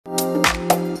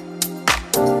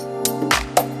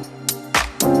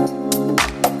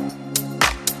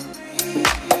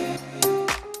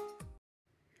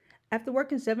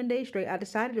working 7 days straight, I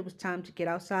decided it was time to get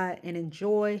outside and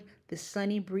enjoy this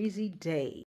sunny, breezy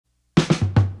day.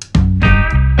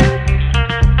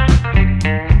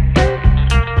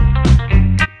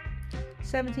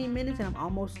 17 minutes and I'm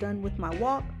almost done with my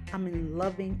walk. I'm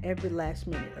loving every last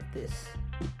minute of this.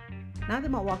 Now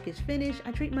that my walk is finished,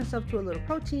 I treat myself to a little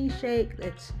protein shake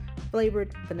that's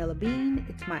flavored vanilla bean.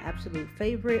 It's my absolute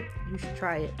favorite. You should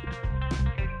try it.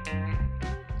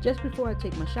 Just before I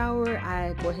take my shower,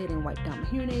 I go ahead and wipe down my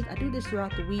hearing aids. I do this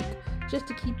throughout the week just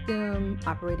to keep them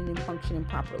operating and functioning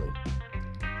properly.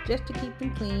 Just to keep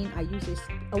them clean, I use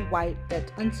a wipe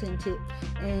that's unscented,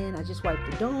 and I just wipe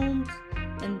the domes,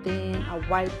 and then I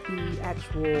wipe the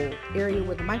actual area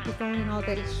where the microphone and all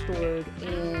that is stored,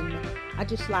 and I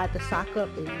just slide the sock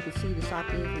up. As you can see, the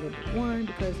sock is a little bit worn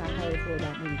because I've had it for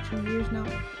about maybe 2 years now.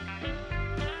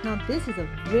 Now this is a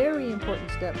very important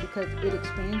step because it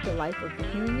expands the life of the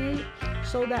hearing aid,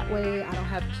 so that way I don't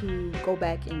have to go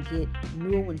back and get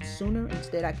newer ones sooner.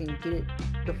 Instead, I can get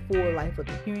the full life of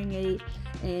the hearing aid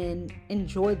and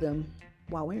enjoy them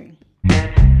while wearing.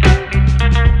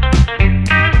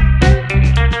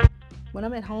 When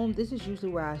I'm at home, this is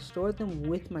usually where I store them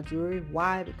with my jewelry.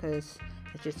 Why? Because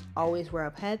it's just always where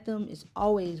I've had them. It's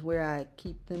always where I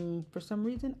keep them for some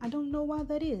reason. I don't know why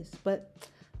that is, but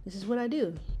this is what I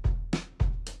do.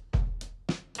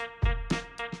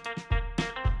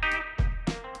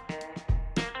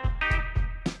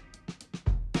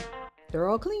 They're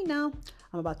all clean now.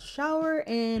 I'm about to shower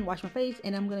and wash my face,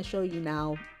 and I'm going to show you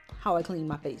now how I clean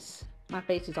my face. My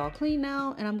face is all clean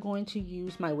now, and I'm going to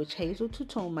use my witch hazel to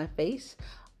tone my face.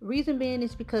 Reason being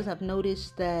is because I've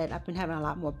noticed that I've been having a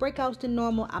lot more breakouts than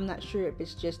normal. I'm not sure if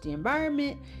it's just the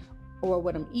environment or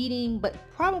what I'm eating, but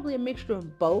probably a mixture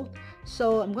of both.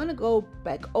 So I'm going to go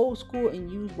back old school and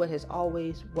use what has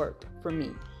always worked for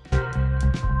me.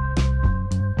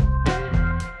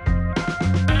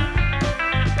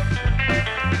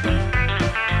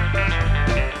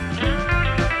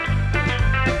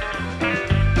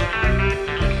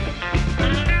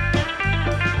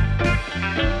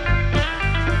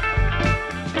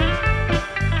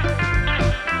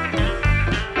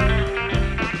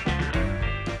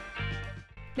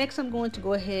 Next, I'm going to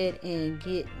go ahead and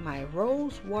get my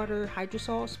Rose Water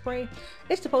Hydrosol Spray.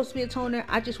 It's supposed to be a toner.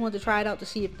 I just wanted to try it out to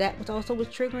see if that was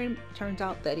triggering. Turns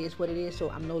out that is what it is, so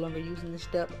I'm no longer using this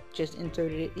step. Just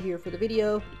inserted it here for the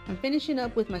video. I'm finishing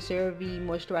up with my CeraVe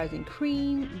Moisturizing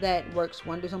Cream that works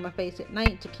wonders on my face at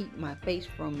night to keep my face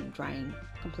from drying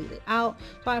completely out.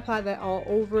 So I apply that all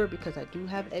over because I do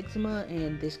have eczema,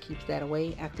 and this keeps that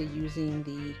away after using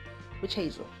the witch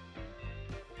hazel.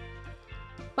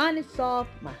 Fine and soft,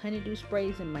 my honeydew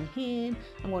sprays in my hand.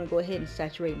 I'm going to go ahead and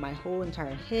saturate my whole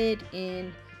entire head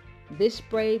in this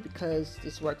spray because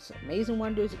this works amazing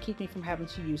wonders. It keeps me from having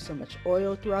to use so much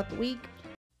oil throughout the week.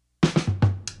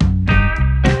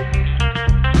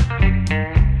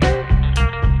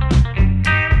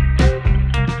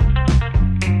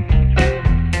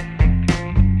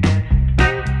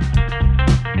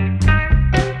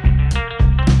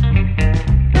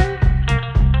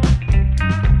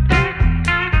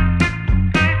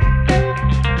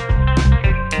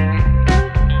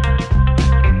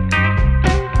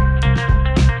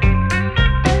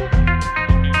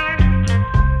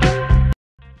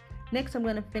 Next, I'm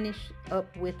going to finish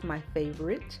up with my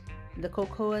favorite, the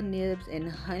Cocoa Nibs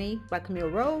and Honey by Camille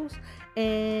Rose,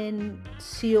 and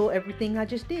seal everything I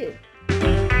just did.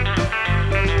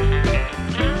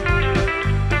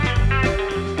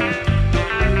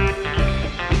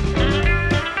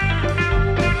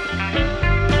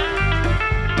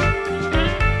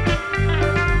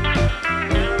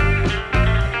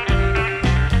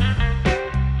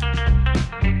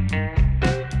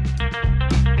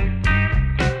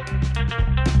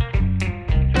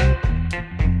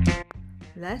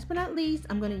 Last but not least,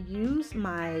 I'm going to use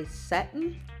my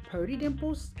satin Purdy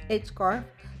Dimples Edge Scarf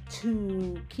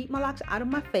to keep my locks out of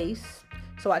my face.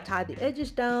 So I tie the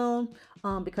edges down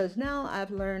because now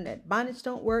I've learned that bonnets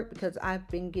don't work because I've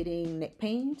been getting neck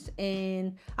pains.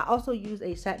 And I also use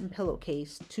a satin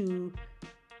pillowcase to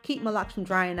keep my locks from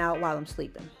drying out while I'm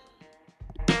sleeping.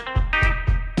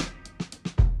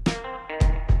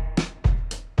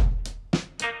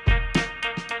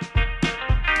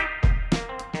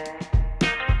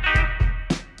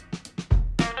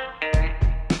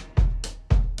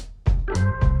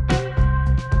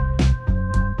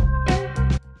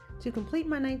 To complete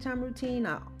my nighttime routine,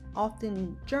 I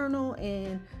often journal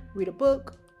and read a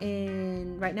book,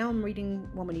 and right now I'm reading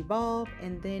Woman Evolve,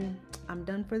 and then I'm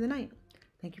done for the night.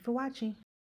 Thank you for watching.